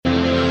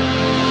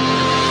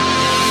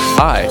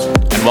Hi,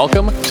 and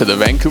welcome to the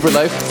Vancouver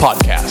Life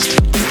Podcast.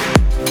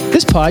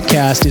 This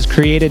podcast is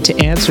created to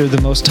answer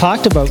the most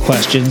talked about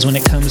questions when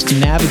it comes to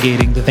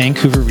navigating the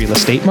Vancouver real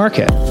estate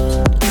market.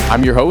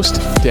 I'm your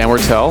host, Dan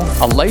Wertel,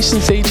 a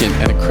licensed agent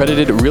and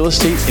accredited real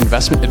estate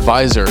investment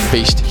advisor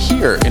based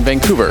here in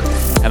Vancouver,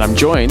 and I'm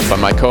joined by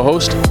my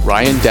co-host,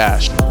 Ryan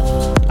Dash.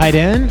 Hi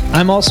Dan,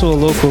 I'm also a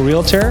local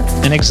realtor,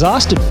 an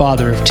exhausted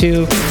father of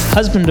two,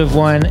 husband of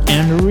one,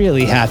 and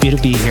really happy to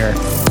be here.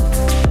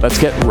 Let's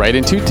get right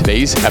into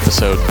today's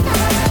episode.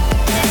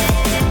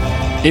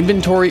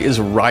 Inventory is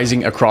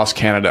rising across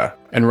Canada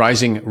and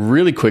rising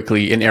really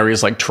quickly in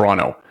areas like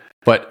Toronto.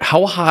 But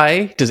how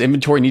high does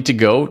inventory need to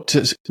go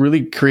to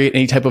really create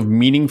any type of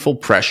meaningful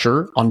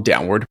pressure on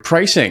downward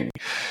pricing?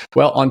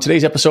 Well, on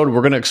today's episode,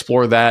 we're going to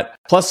explore that,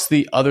 plus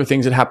the other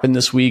things that happened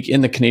this week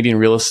in the Canadian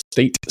real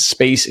estate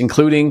space,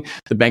 including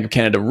the Bank of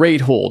Canada rate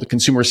hold,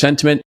 consumer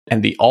sentiment,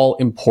 and the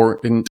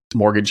all-important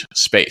mortgage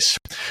space.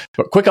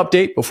 But quick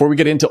update before we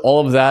get into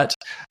all of that,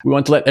 we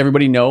want to let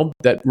everybody know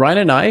that Ryan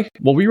and I,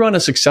 we run a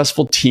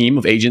successful team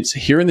of agents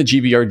here in the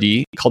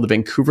GVRD called the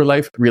Vancouver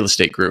Life Real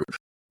Estate Group.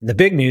 The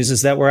big news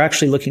is that we're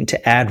actually looking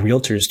to add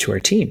realtors to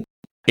our team.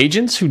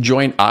 Agents who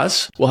join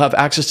us will have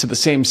access to the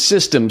same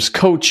systems,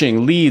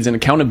 coaching, leads, and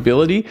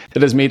accountability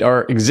that has made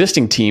our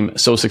existing team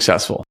so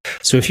successful.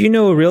 So if you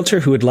know a realtor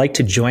who would like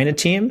to join a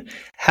team,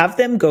 have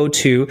them go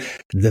to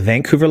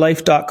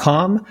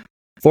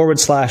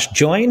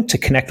thevancouverlife.com/join to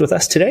connect with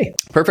us today.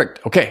 Perfect.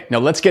 Okay, now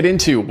let's get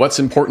into what's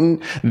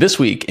important this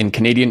week in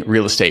Canadian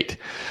real estate.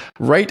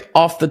 Right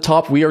off the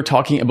top, we are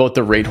talking about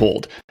the rate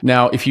hold.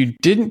 Now, if you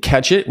didn't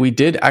catch it, we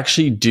did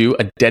actually do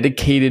a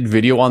dedicated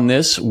video on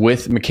this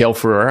with Mikhail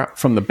Ferreira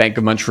from the Bank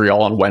of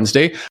Montreal on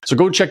Wednesday. So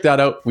go check that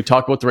out. We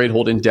talk about the rate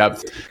hold in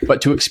depth.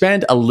 But to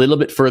expand a little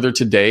bit further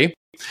today,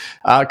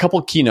 a couple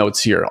of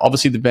keynotes here.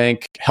 Obviously, the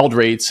bank held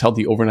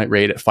the overnight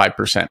rate at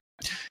 5%.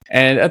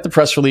 And at the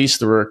press release,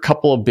 there were a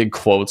couple of big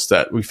quotes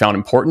that we found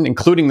important,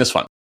 including this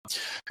one.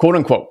 Quote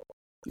unquote,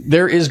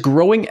 "There is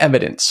growing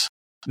evidence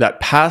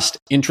that past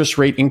interest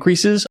rate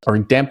increases are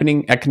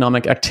dampening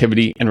economic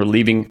activity and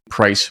relieving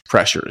price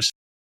pressures."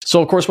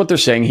 So, of course, what they're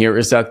saying here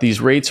is that these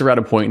rates are at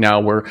a point now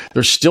where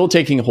they're still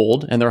taking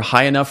hold and they're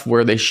high enough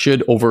where they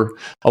should, over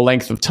a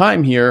length of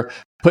time here,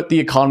 put the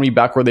economy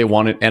back where they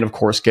want it and, of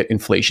course, get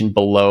inflation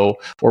below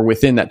or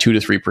within that 2 to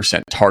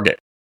 3% target.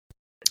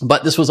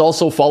 But this was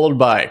also followed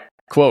by,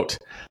 quote,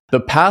 "The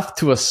path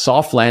to a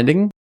soft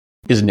landing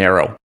is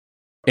narrow.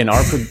 In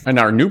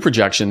our new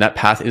projection, that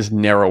path is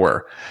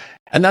narrower."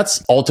 And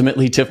that's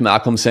ultimately Tiff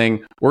Macklem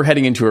saying, we're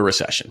heading into a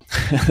recession.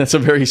 That's a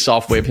very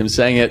soft way of him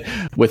saying it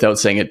without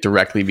saying it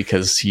directly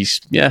because he's,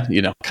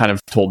 kind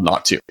of told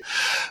not to.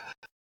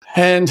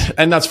 And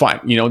that's fine.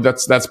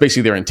 That's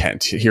basically their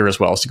intent here as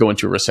well, is to go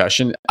into a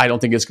recession. I don't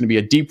think it's going to be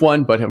a deep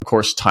one, but of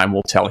course, time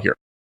will tell here.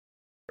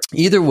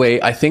 Either way,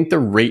 I think the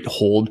rate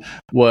hold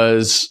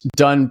was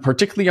done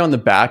particularly on the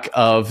back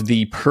of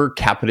the per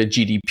capita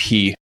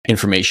GDP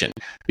information,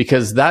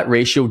 because that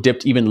ratio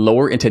dipped even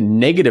lower into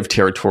negative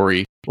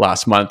territory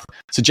last month,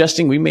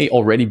 suggesting we may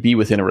already be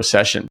within a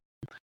recession.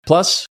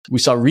 Plus, we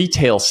saw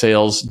retail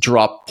sales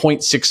drop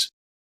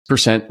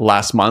 0.6%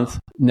 last month,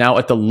 now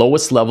at the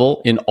lowest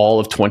level in all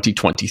of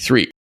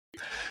 2023.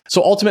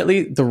 So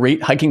ultimately, the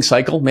rate hiking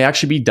cycle may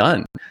actually be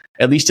done.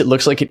 At least it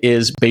looks like it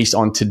is based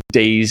on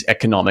today's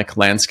economic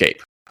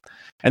landscape.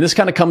 And this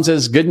kind of comes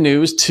as good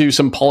news to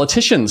some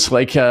politicians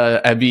like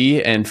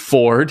Abbey and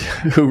Ford,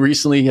 who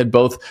recently had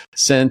both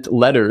sent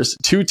letters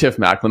to Tiff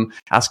Macklem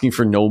asking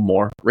for no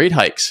more rate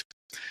hikes.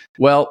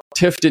 Well,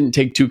 Tiff didn't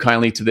take too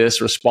kindly to this,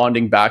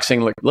 responding back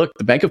saying, look,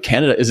 the Bank of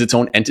Canada is its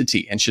own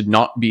entity and should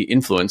not be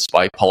influenced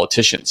by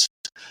politicians.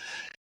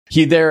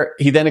 He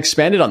then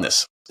expanded on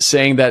this,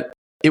 saying that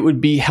it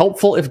would be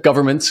helpful if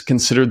governments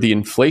considered the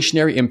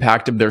inflationary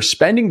impact of their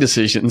spending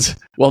decisions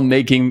while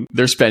making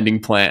their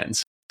spending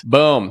plans.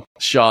 Boom,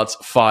 shots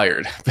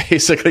fired.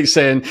 Basically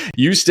saying,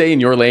 you stay in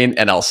your lane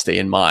and I'll stay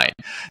in mine.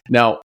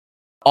 Now,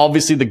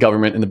 obviously the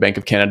government and the Bank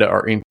of Canada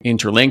are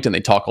interlinked and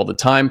they talk all the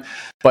time,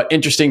 but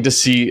interesting to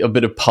see a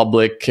bit of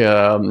public,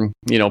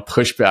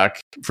 pushback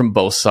from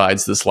both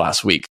sides this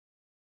last week.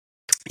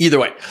 Either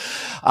way,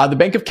 the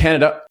Bank of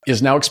Canada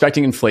is now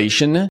expecting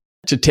inflation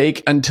to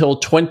take until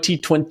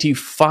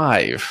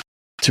 2025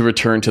 to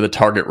return to the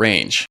target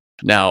range.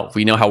 Now,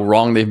 we know how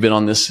wrong they've been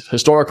on this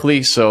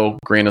historically, so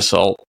grain of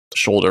salt,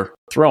 shoulder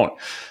thrown.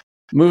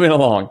 Moving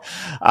along.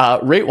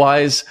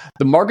 Rate-wise,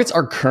 the markets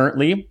are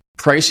currently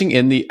pricing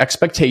in the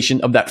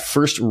expectation of that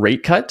first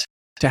rate cut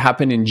to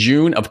happen in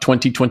June of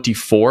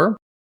 2024.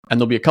 And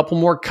there'll be a couple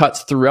more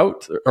cuts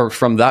throughout, or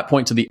from that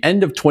point to the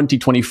end of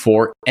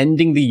 2024,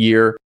 ending the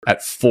year at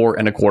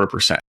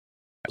 4.25%.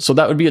 So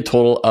that would be a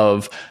total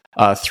of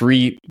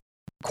 3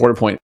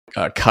 quarter-point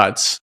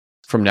cuts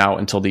from now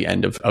until the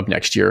end of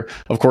next year.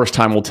 Of course,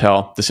 time will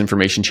tell. This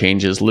information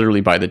changes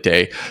literally by the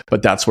day,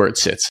 but that's where it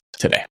sits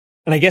today.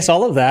 And I guess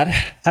all of that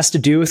has to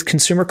do with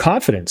consumer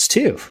confidence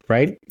too,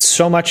 right?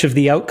 So much of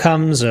the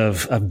outcomes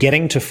of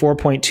getting to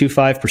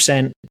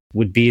 4.25%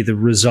 would be the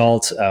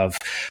result of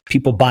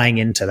people buying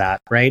into that,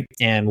 right?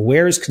 And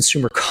where is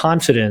consumer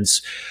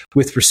confidence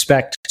with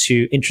respect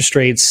to interest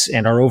rates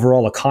and our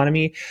overall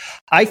economy?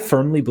 I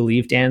firmly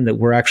believe, Dan, that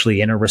we're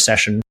actually in a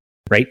recession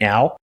right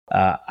now.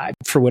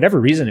 For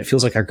whatever reason, it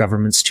feels like our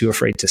government's too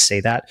afraid to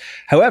say that.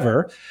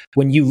 However,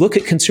 when you look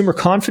at consumer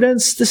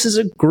confidence, this is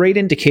a great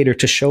indicator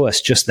to show us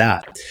just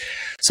that.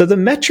 So the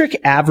metric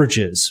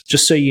averages,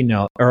 just so you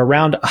know, are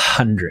around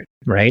 100,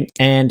 right?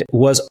 And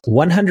was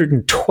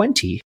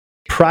 120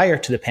 prior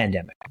to the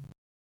pandemic.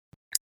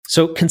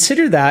 So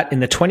consider that in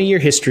the 20-year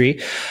history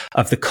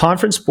of the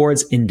Conference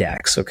Board's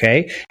index,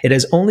 okay? It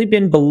has only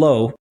been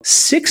below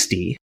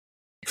 60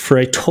 for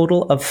a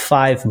total of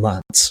 5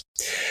 months.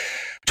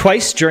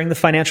 Twice during the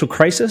financial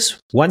crisis,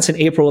 once in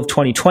April of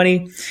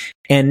 2020,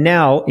 and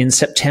now in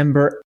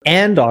September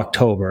and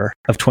October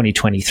of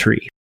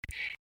 2023.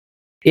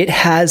 It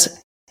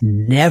has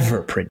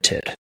never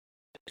printed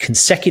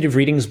consecutive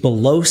readings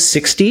below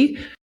 60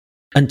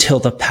 until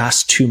the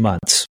past 2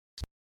 months.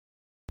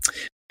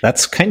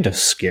 That's kind of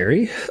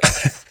scary.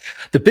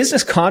 The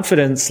business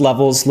confidence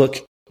levels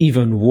look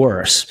even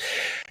worse.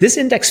 This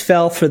index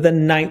fell for the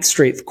 9th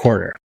straight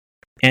quarter,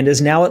 and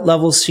is now at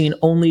levels seen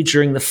only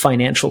during the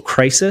financial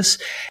crisis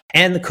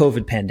and the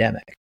COVID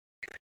pandemic.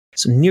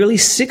 So nearly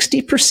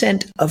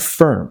 60% of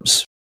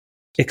firms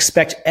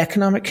expect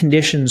economic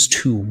conditions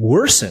to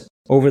worsen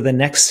over the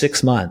next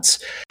 6 months.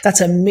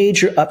 That's a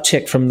major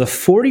uptick from the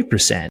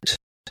 40%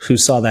 who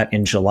saw that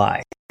in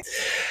July.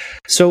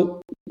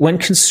 So when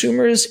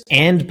consumers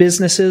and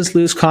businesses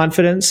lose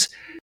confidence,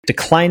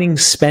 declining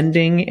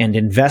spending and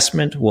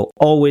investment will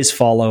always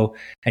follow,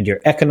 and your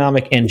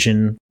economic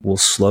engine will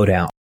slow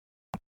down.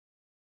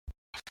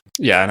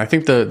 Yeah, and I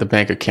think the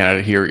Bank of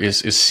Canada here is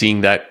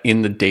seeing that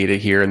in the data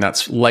here, and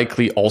that's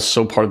likely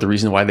also part of the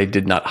reason why they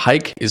did not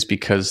hike, is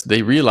because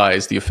they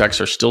realize the effects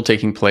are still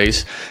taking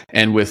place,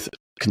 and with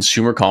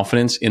consumer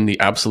confidence in the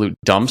absolute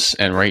dumps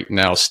and right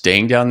now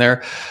staying down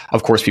there,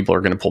 of course people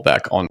are going to pull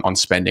back on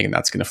spending, and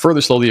that's going to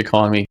further slow the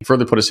economy,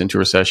 further put us into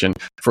recession,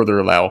 further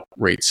allow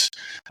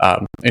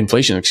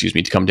inflation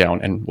to come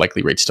down, and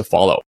likely rates to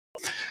follow.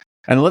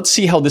 And let's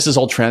see how this is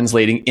all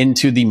translating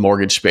into the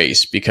mortgage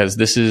space, because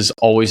this is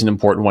always an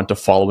important one to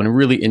follow and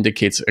really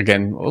indicates,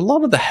 again, a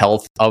lot of the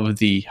health of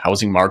the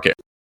housing market.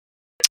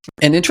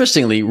 And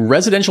interestingly,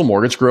 residential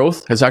mortgage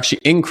growth has actually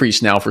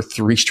increased now for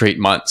 3 straight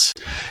months.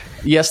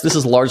 Yes, this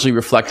is largely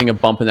reflecting a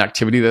bump in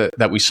activity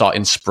that we saw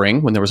in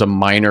spring when there was a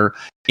minor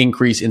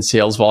increase in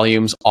sales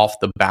volumes off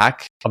the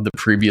back of the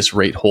previous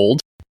rate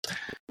hold.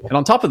 And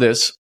on top of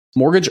this,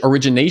 mortgage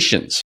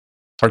originations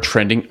are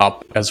trending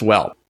up as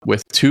well,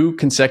 with 2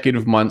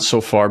 consecutive months so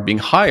far being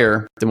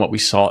higher than what we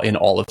saw in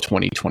all of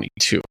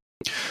 2022.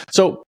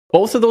 So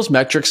both of those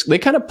metrics, they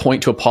kind of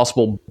point to a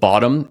possible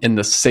bottom in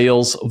the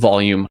sales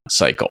volume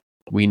cycle.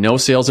 We know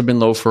sales have been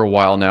low for a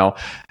while now.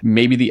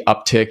 Maybe the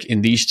uptick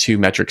in these 2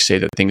 metrics say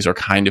that things are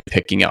kind of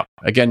picking up.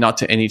 Again, not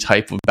to any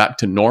type of back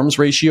to norms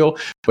ratio,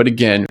 but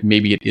again,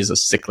 maybe it is a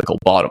cyclical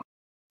bottom.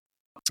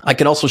 I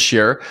can also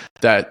share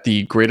that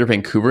the Greater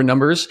Vancouver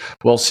numbers,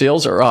 well,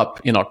 sales are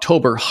up in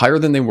October higher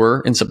than they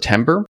were in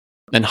September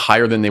and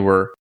higher than they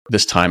were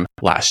this time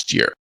last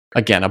year.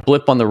 Again, a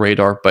blip on the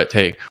radar, but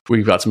hey,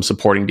 we've got some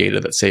supporting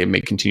data that say it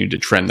may continue to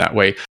trend that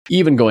way,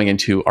 even going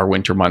into our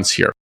winter months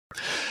here.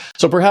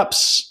 So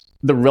perhaps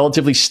the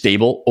relatively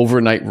stable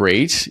overnight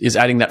rate is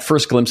adding that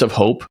first glimpse of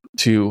hope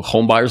to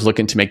home buyers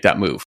looking to make that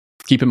move.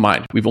 Keep in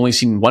mind, we've only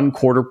seen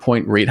 1/4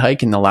 point rate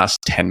hike in the last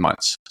 10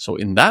 months. So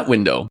in that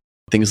window,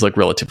 things look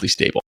relatively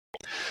stable.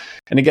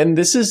 And again,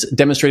 this is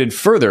demonstrated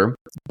further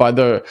by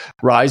the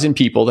rise in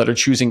people that are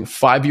choosing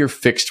 5-year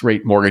fixed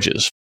rate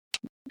mortgages.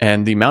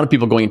 And the amount of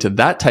people going into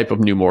that type of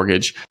new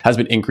mortgage has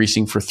been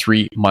increasing for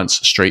 3 months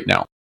straight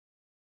now.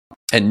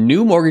 And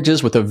new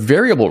mortgages with a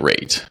variable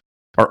rate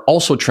are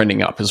also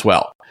trending up as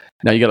well.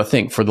 Now you got to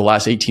think, for the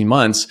last 18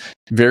 months,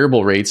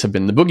 variable rates have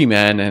been the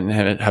boogeyman and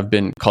have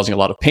been causing a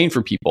lot of pain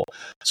for people.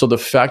 So the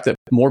fact that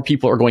more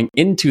people are going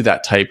into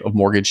that type of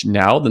mortgage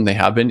now than they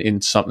have been in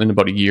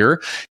about a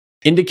year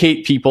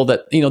indicate people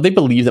that, they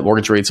believe that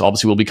mortgage rates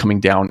obviously will be coming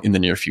down in the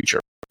near future.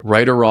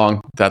 Right or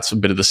wrong, that's a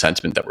bit of the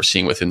sentiment that we're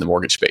seeing within the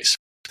mortgage space.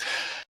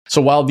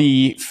 So while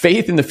the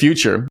faith in the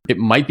future, it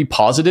might be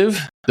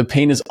positive, the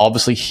pain is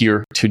obviously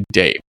here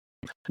today,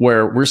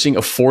 where we're seeing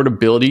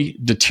affordability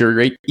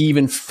deteriorate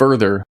even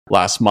further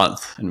last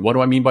month. And what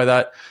do I mean by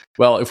that?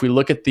 Well, if we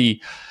look at the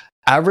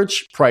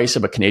average price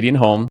of a Canadian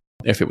home,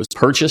 if it was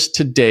purchased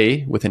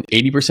today with an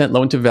 80%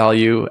 loan to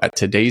value at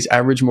today's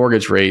average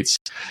mortgage rates,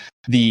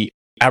 the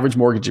average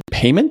mortgage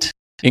payment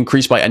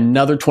increased by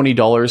another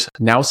 $20,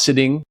 now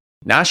sitting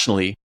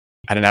nationally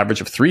at an average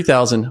of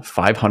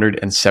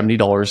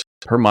 $3,570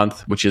 per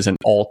month, which is an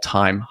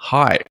all-time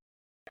high.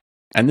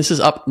 And this is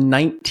up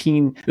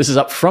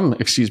from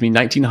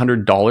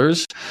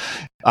 $1,900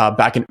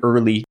 back in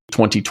early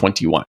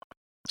 2021.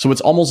 So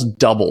it's almost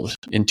doubled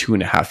in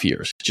 2.5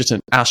 years. Just an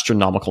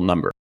astronomical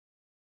number.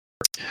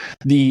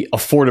 The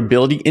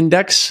affordability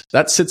index,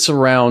 that sits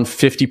around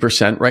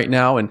 50% right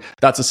now. And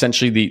that's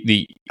essentially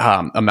the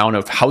amount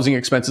of housing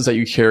expenses that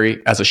you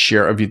carry as a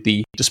share of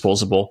the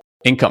disposable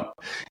income.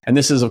 And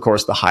this is, of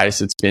course, the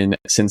highest it's been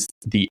since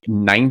the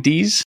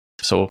 90s.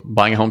 So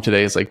buying a home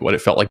today is like what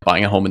it felt like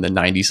buying a home in the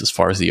 90s as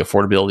far as the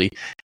affordability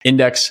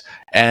index.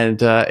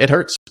 And it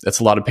hurts. That's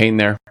a lot of pain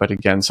there. But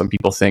again, some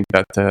people think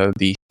that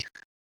the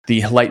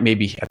light may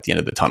be at the end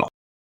of the tunnel.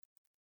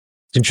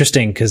 It's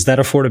interesting because that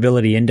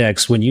affordability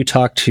index, when you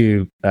talk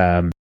to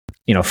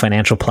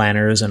financial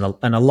planners and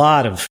a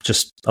lot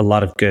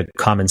of good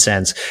common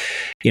sense,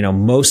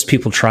 most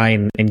people try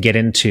and get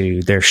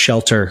into their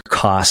shelter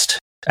cost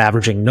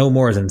averaging no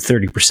more than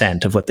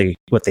 30% of what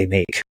they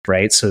make,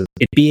 right? So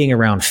it being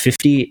around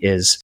 50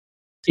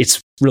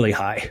 it's really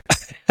high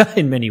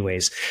in many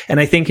ways. And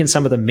I think in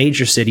some of the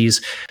major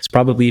cities, it's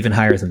probably even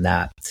higher than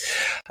that.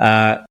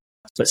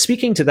 But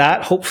speaking to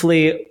that,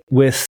 hopefully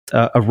with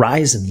a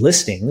rise in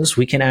listings,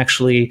 we can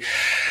actually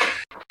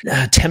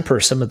temper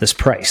some of this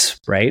price,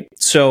 right?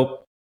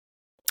 So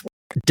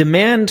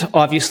demand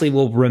obviously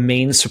will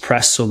remain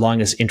suppressed so long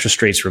as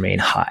interest rates remain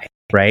high,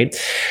 right?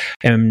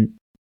 And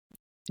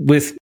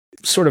with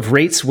sort of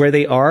rates where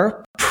they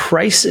are,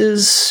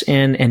 prices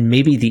and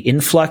maybe the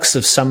influx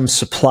of some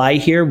supply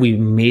here, we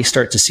may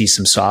start to see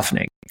some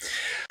softening.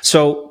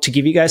 So to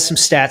give you guys some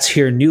stats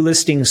here, new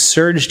listings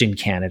surged in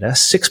Canada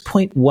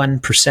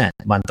 6.1%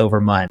 month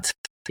over month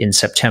in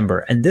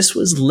September. And this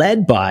was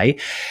led by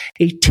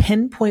a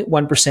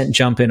 10.1%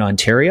 jump in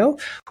Ontario,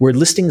 where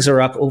listings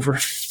are up over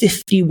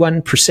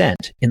 51%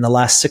 in the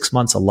last 6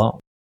 months alone.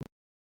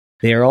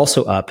 They are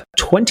also up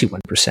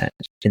 21%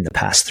 in the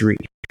past 3.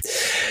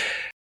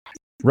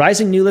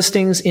 Rising new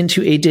listings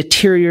into a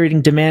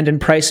deteriorating demand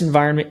and price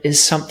environment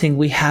is something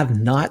we have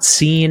not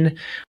seen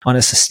on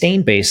a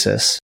sustained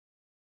basis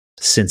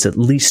since at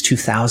least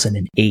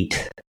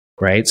 2008,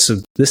 right? So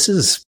this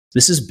is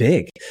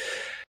big.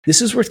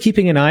 This is worth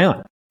keeping an eye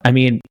on. I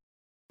mean,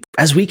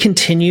 as we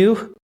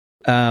continue,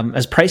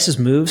 as prices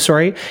move,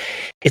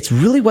 it's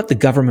really what the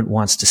government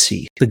wants to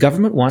see. The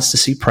government wants to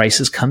see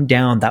prices come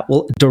down. That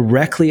will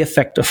directly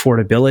affect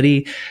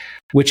affordability,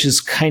 which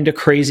is kind of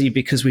crazy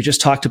because we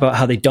just talked about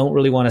how they don't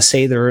really want to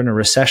say they're in a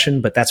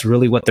recession, but that's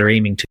really what they're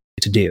aiming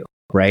to do,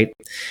 right?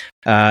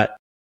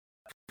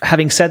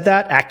 Having said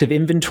that, active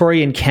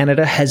inventory in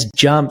Canada has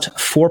jumped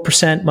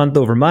 4% month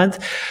over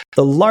month,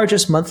 the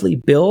largest monthly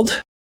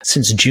build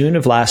since June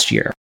of last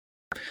year.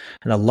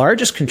 And the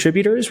largest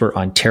contributors were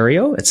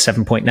Ontario at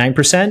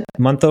 7.9%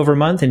 month over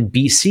month and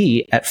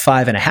BC at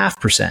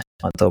 5.5%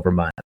 month over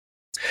month.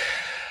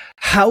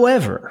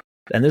 However,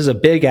 and there's a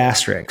big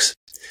asterisk,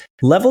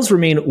 levels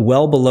remain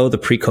well below the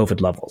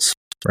pre-COVID levels,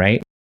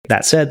 right?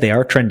 That said, they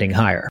are trending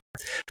higher.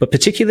 But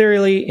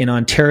particularly in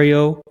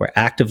Ontario, where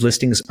active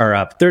listings are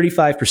up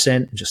 35%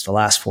 in just the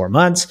last 4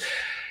 months,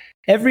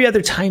 every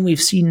other time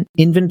we've seen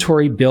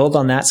inventory build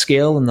on that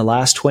scale in the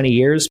last 20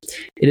 years,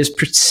 it is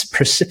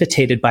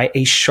precipitated by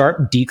a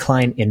sharp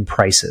decline in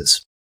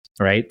prices,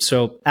 right?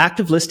 So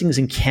active listings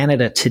in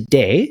Canada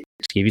today,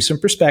 to give you some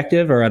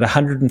perspective, are at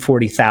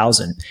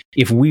 140,000.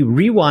 If we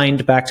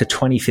rewind back to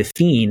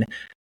 2015,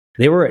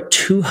 they were at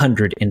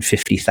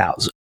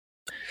 250,000.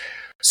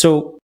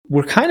 So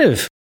we're kind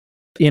of,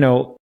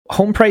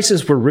 home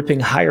prices were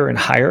ripping higher and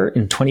higher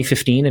in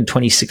 2015 and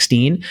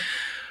 2016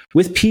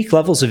 with peak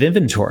levels of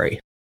inventory.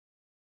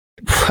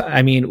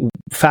 I mean,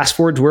 fast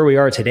forward to where we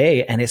are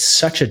today, and it's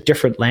such a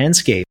different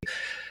landscape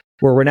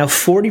where we're now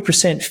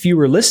 40%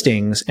 fewer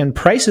listings and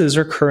prices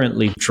are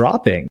currently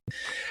dropping.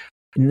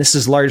 And this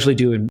is largely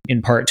due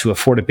in part to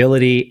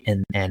affordability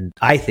and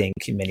I think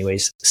in many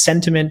ways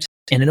sentiment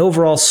and an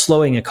overall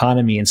slowing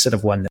economy instead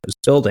of one that was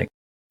building.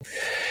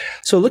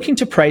 So looking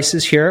to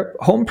prices here,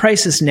 home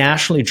prices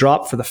nationally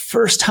dropped for the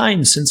first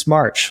time since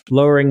March,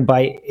 lowering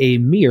by a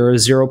mere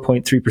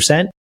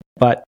 0.3%,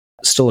 but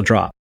still a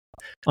drop.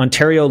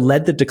 Ontario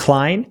led the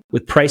decline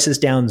with prices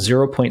down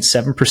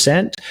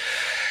 0.7%.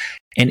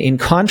 And in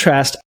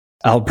contrast,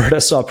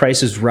 Alberta saw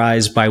prices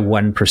rise by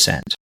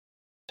 1%.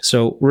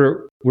 So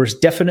we're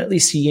definitely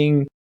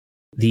seeing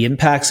the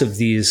impacts of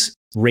these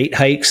rate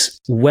hikes,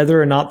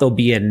 whether or not there'll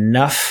be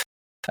enough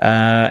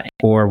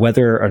or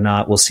whether or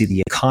not we'll see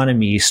the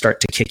economy start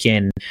to kick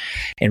in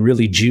and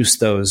really juice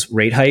those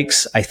rate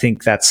hikes. I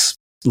think that's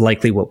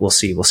likely what we'll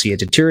see. We'll see a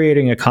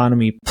deteriorating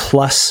economy,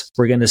 plus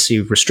we're going to see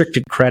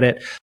restricted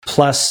credit,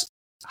 plus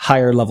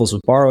higher levels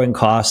of borrowing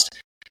cost.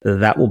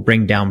 That will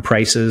bring down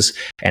prices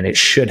and it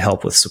should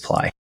help with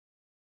supply.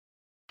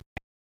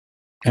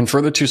 And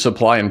further to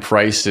supply and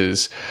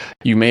prices,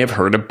 you may have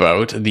heard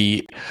about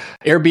the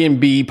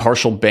Airbnb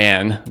partial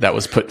ban that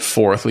was put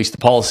forth, at least the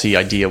policy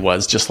idea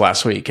was just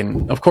last week.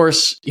 And of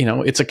course,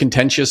 it's a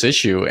contentious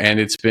issue and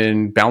it's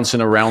been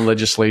bouncing around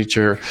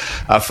legislature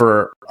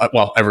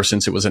ever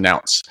since it was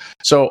announced.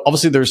 So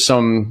obviously there's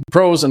some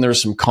pros and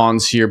there's some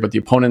cons here, but the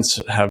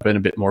opponents have been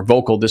a bit more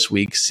vocal this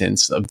week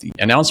since of the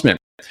announcement.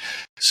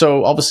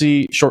 So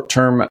obviously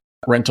short-term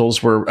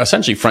rentals were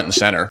essentially front and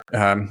center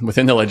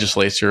within the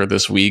legislature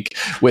this week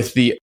with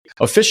the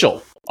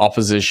official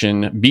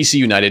opposition, BC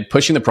United,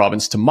 pushing the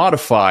province to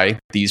modify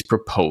these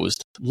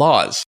proposed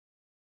laws.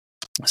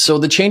 So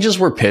the changes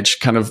were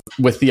pitched kind of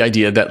with the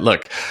idea that,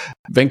 look,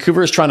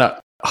 Vancouver is trying to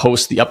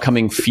host the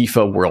upcoming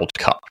FIFA World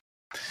Cup.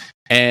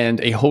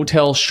 And a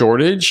hotel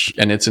shortage,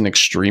 and it's an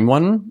extreme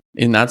one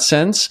in that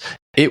sense,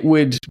 it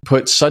would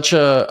put such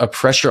a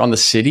pressure on the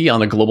city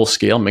on a global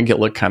scale, make it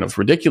look kind of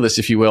ridiculous,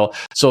 if you will.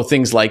 So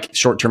things like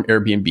short-term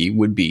Airbnb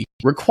would be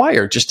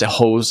required just to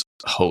host,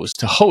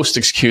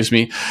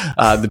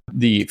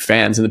 the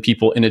fans and the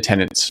people in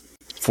attendance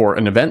for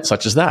an event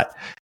such as that.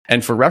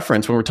 And for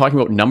reference, when we're talking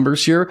about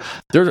numbers here,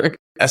 they're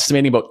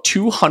estimating about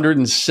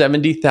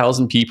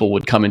 270,000 people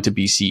would come into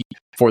BC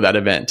for that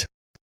event.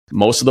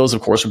 Most of those,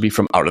 of course, would be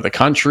from out of the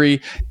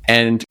country.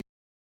 And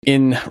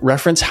in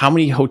reference, how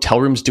many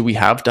hotel rooms do we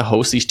have to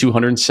host these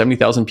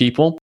 270,000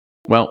 people?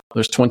 Well,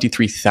 there's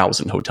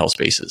 23,000 hotel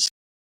spaces.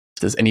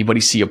 Does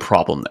anybody see a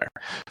problem there?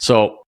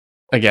 So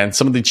again,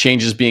 some of the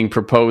changes being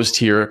proposed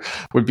here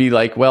would be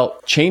like, well,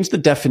 change the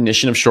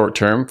definition of short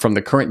term from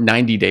the current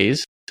 90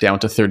 days down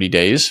to 30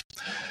 days.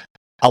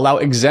 Allow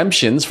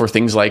exemptions for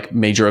things like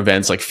major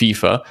events like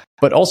FIFA,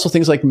 but also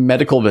things like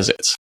medical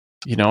visits.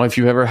 You know, if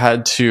you ever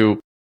had to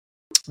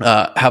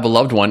have a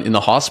loved one in the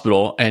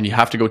hospital and you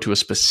have to go to a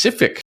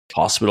specific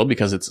hospital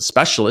because it's a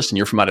specialist and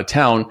you're from out of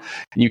town,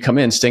 and you come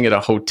in staying at a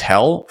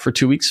hotel for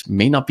 2 weeks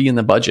may not be in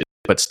the budget,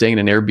 but staying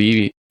in an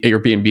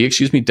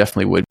Airbnb,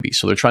 definitely would be.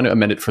 So they're trying to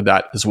amend it for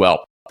that as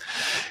well.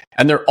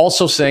 And they're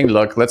also saying,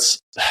 look,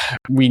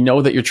 we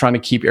know that you're trying to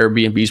keep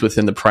Airbnbs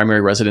within the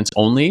primary residence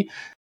only.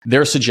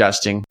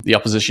 The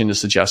opposition is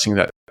suggesting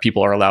that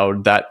people are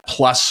allowed that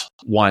plus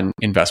one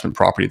investment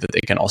property that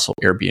they can also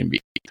Airbnb.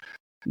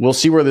 We'll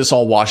see where this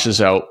all washes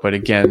out, but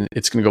again,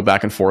 it's going to go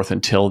back and forth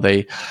until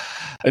they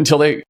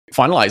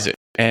finalize it,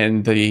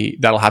 and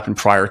that'll happen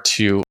prior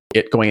to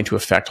it going into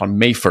effect on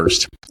May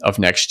 1st of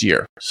next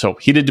year. So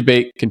heated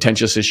debate,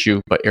 contentious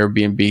issue, but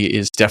Airbnb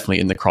is definitely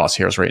in the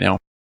crosshairs right now.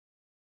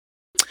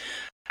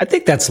 I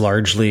think that's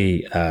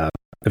largely a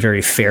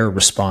very fair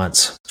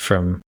response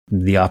from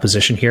the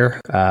opposition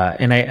here,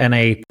 and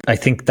I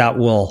think that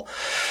will,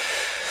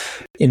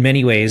 in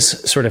many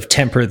ways, sort of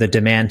temper the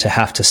demand to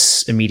have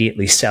to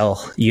immediately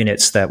sell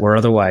units that were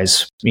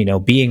otherwise,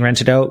 being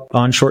rented out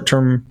on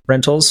short-term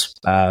rentals.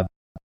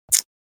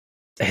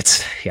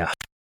 It's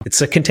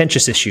a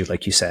contentious issue,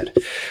 like you said.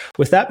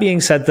 With that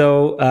being said,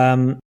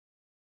 though,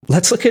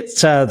 let's look at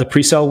the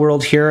pre-sale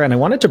world here, and I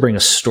wanted to bring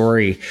a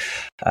story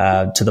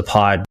to the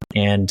pod,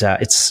 and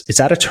it's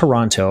out of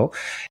Toronto,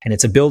 and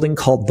it's a building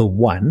called The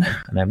One,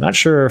 and I'm not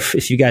sure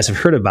if you guys have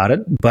heard about it,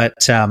 but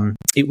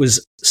it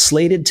was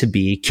slated to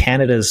be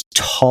Canada's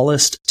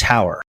tallest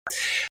tower.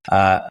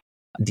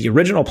 The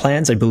original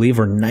plans, I believe,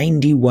 were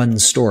 91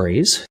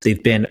 stories.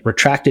 They've been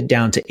retracted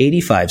down to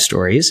 85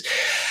 stories,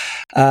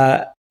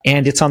 and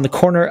it's on the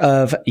corner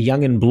of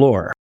Yonge and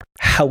Bloor.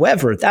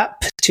 However, that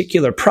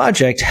particular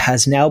project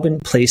has now been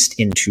placed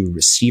into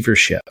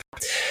receivership.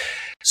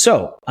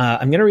 So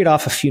I'm going to read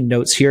off a few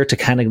notes here to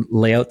kind of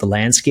lay out the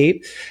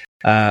landscape.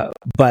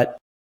 But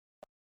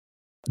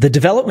the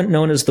development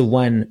known as The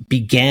One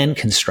began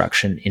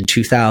construction in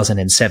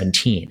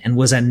 2017 and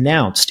was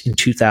announced in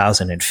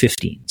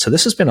 2015. So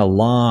this has been a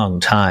long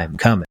time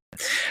coming.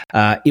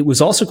 It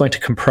was also going to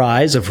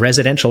comprise of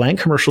residential and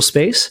commercial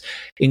space,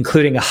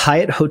 including a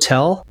Hyatt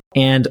hotel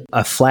and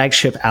a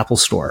flagship Apple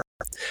store.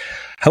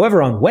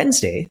 However, on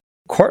Wednesday,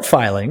 court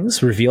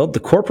filings revealed the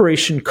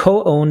corporation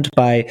co-owned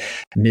by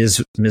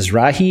Ms.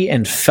 Mizrahi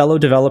and fellow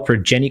developer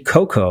Jenny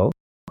Coco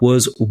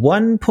was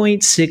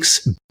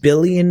 $1.6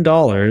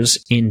 billion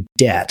in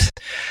debt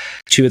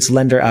to its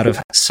lender out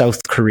of South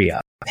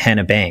Korea,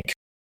 Hana Bank.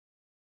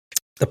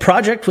 The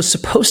project was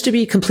supposed to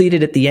be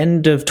completed at the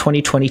end of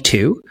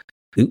 2022.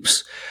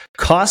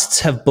 Costs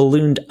have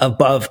ballooned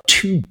above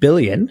 $2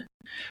 billion,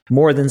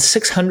 more than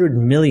 $600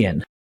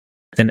 million.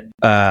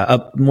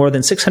 More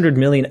than $600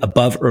 million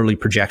above early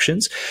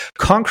projections.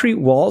 Concrete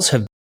walls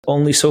have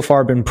only so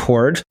far been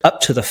poured up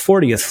to the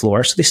 40th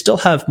floor, so they still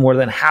have more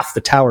than half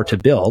the tower to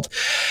build.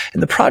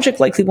 And the project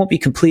likely won't be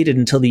completed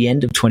until the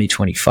end of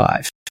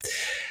 2025.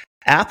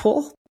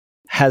 Apple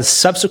has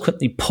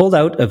subsequently pulled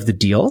out of the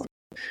deal.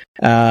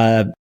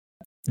 The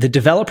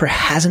developer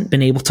hasn't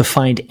been able to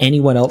find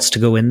anyone else to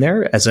go in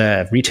there as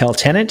a retail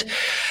tenant.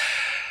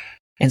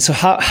 And so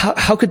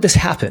how could this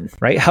happen,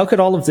 right? How could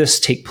all of this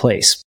take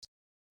place?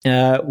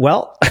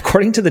 Well,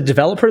 according to the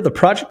developer, the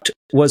project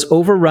was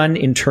overrun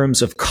in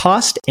terms of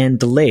cost and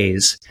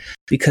delays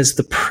because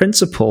the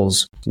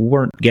principals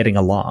weren't getting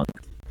along.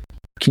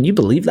 Can you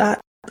believe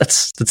that?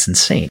 That's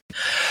insane.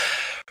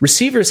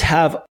 Receivers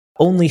have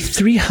only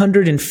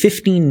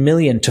 $315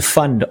 million to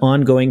fund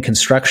ongoing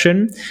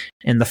construction,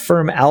 and the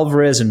firm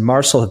Alvarez and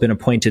Marshall have been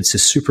appointed to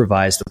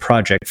supervise the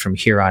project from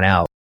here on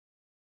out.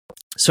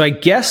 So I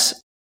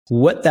guess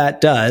what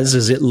that does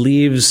is it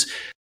leaves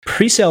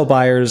presale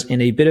buyers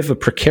in a bit of a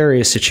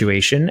precarious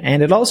situation,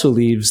 and it also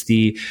leaves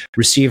the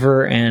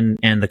receiver and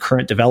the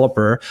current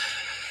developer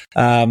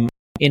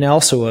in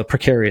also a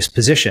precarious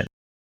position.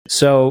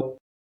 So,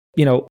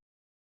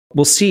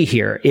 we'll see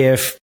here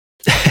if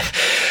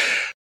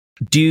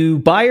Do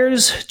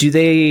buyers, do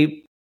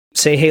they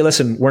say, hey,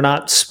 listen, we're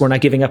not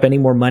giving up any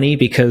more money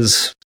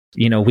because,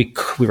 we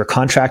were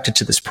contracted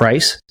to this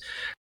price?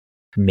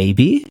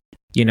 Maybe,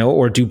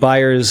 or do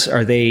buyers,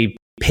 are they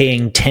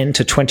paying 10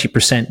 to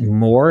 20%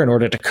 more in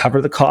order to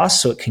cover the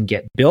cost so it can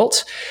get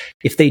built?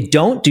 If they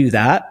don't do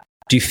that,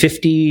 do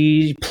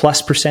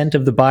 50+%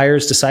 of the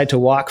buyers decide to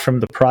walk from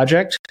the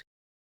project?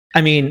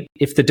 I mean,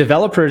 if the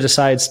developer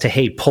decides to,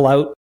 hey, pull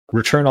out,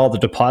 return all the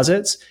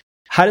deposits,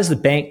 how does the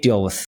bank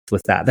deal with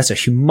that? That's a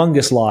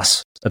humongous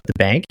loss of the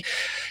bank.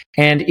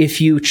 And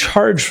if you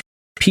charge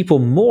people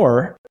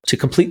more to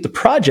complete the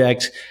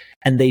project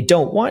and they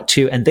don't want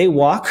to and they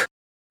walk,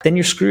 then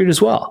you're screwed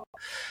as well.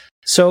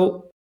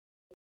 So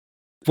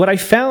what I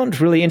found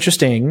really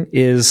interesting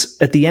is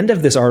at the end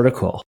of this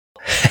article,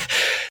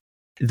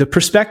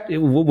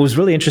 what was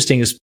really interesting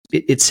is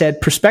it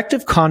said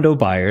prospective condo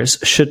buyers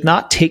should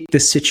not take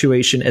this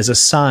situation as a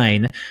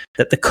sign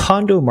that the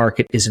condo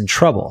market is in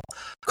trouble,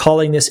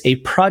 calling this a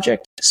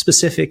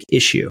project-specific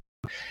issue.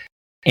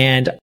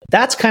 And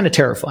that's kind of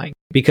terrifying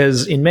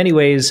because in many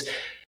ways,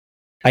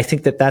 I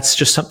think that that's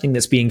just something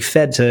that's being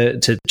fed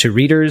to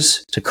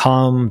readers to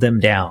calm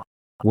them down.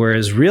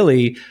 Whereas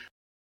really,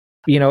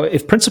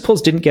 if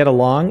principals didn't get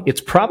along,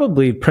 it's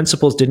probably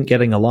principals didn't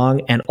getting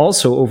along. And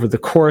also over the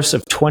course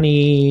of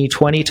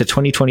 2020 to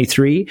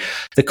 2023,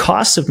 the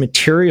costs of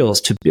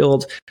materials to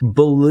build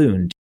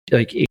ballooned,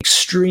 like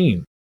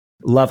extreme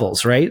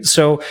levels, right?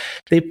 So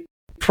they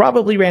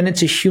probably ran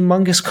into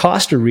humongous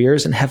cost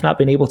arrears and have not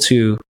been able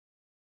to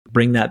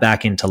bring that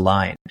back into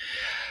line.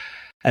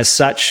 As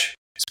such,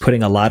 it's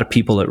putting a lot of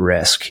people at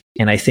risk.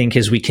 And I think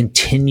as we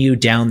continue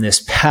down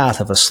this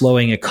path of a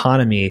slowing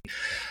economy,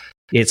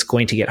 it's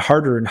going to get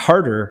harder and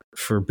harder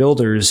for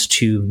builders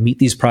to meet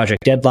these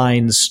project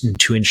deadlines and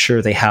to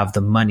ensure they have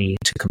the money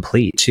to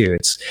complete too.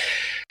 It's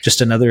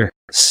just another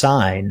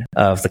sign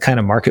of the kind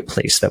of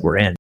marketplace that we're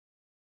in.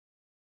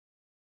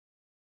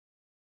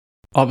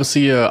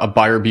 Obviously, a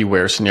buyer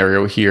beware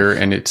scenario here,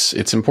 and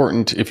it's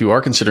important if you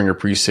are considering a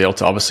pre-sale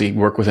to obviously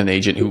work with an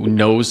agent who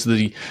knows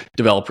the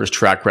developer's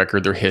track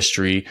record, their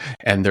history,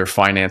 and their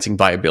financing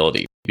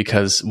viability.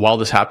 Because while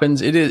this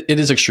happens, it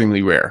is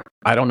extremely rare.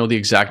 I don't know the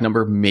exact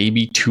number,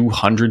 maybe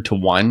 200 to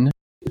 1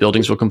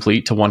 buildings will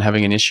complete to one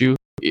having an issue,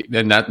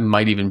 and that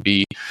might even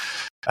be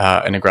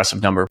an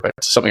aggressive number, but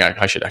it's something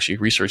I should actually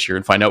research here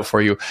and find out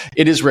for you.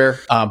 It is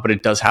rare, but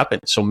it does happen.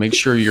 So make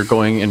sure you're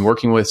going and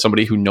working with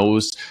somebody who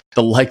knows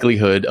the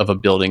likelihood of a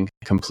building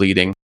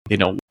completing,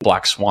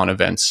 black swan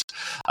events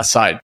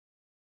aside.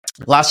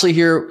 Lastly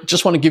here,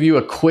 just want to give you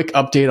a quick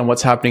update on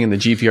what's happening in the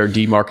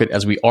GVRD market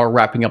as we are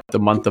wrapping up the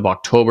month of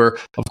October.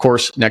 Of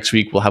course, next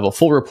week we'll have a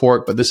full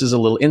report, but this is a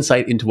little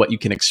insight into what you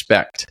can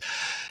expect.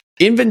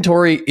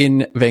 Inventory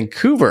in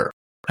Vancouver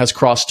has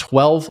crossed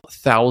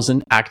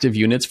 12,000 active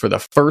units for the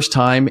first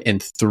time in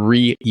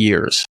 3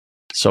 years.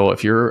 So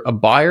if you're a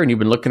buyer and you've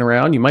been looking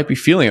around, you might be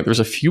feeling it. There's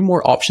a few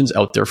more options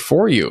out there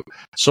for you.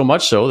 So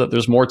much so that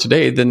there's more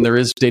today than there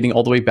is dating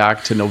all the way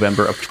back to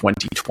November of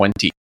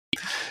 2020.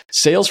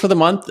 Sales for the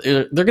month,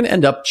 they're going to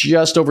end up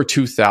just over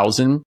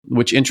 2,000,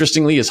 which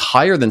interestingly is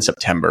higher than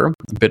September,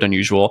 a bit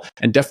unusual,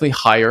 and definitely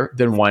higher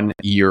than 1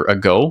 year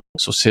ago.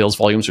 So sales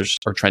volumes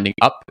are trending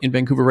up in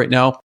Vancouver right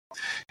now.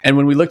 And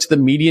when we look to the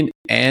median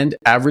and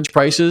average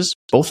prices,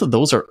 both of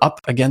those are up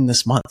again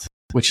this month,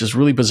 which is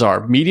really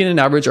bizarre. Median and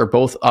average are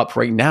both up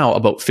right now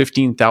about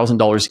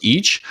 $15,000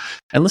 each.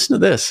 And listen to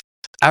this,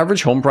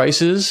 average home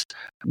prices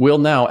will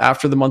now,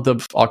 after the month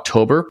of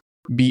October,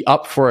 be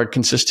up for a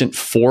consistent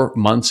 4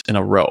 months in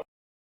a row.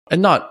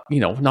 And not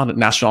an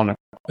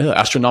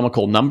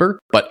astronomical number,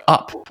 but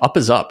up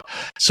is up.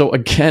 So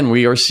again,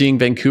 we are seeing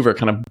Vancouver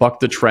kind of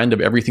buck the trend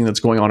of everything that's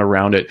going on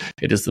around it.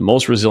 It is the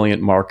most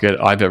resilient market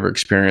I've ever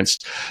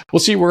experienced. We'll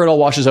see where it all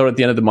washes out at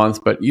the end of the month,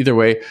 but either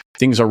way,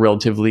 things are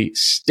relatively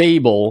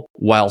stable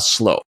while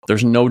slow.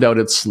 There's no doubt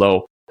it's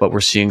slow, but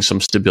we're seeing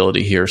some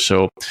stability here.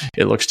 So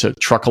it looks to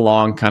truck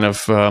along kind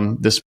of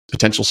this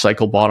potential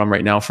cycle bottom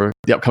right now for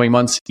the upcoming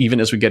months. Even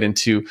as we get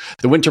into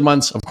the winter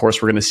months, of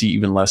course, we're going to see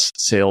even less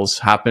sales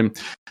happen.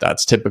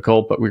 That's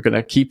typical, but we're going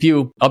to keep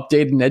you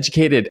updated and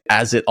educated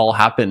as it all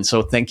happens.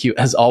 So thank you,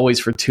 as always,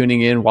 for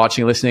tuning in,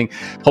 watching, listening.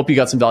 Hope you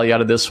got some value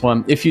out of this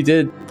one. If you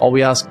did, all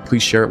we ask,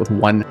 please share it with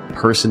one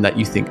person that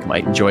you think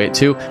might enjoy it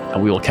too.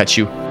 And we will catch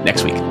you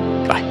next week.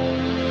 Bye.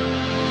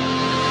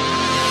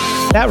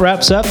 That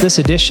wraps up this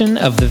edition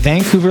of the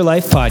Vancouver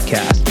Life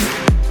Podcast.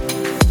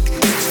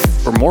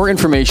 For more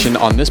information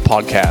on this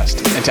podcast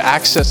and to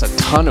access a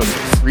ton of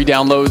free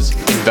downloads,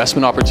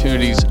 investment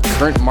opportunities,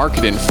 current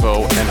market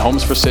info, and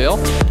homes for sale,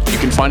 you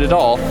can find it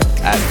all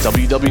at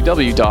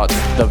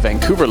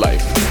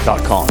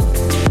www.thevancouverlife.com.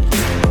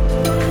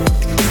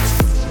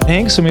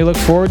 Thanks, and we look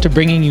forward to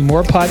bringing you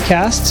more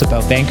podcasts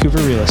about Vancouver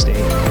real estate.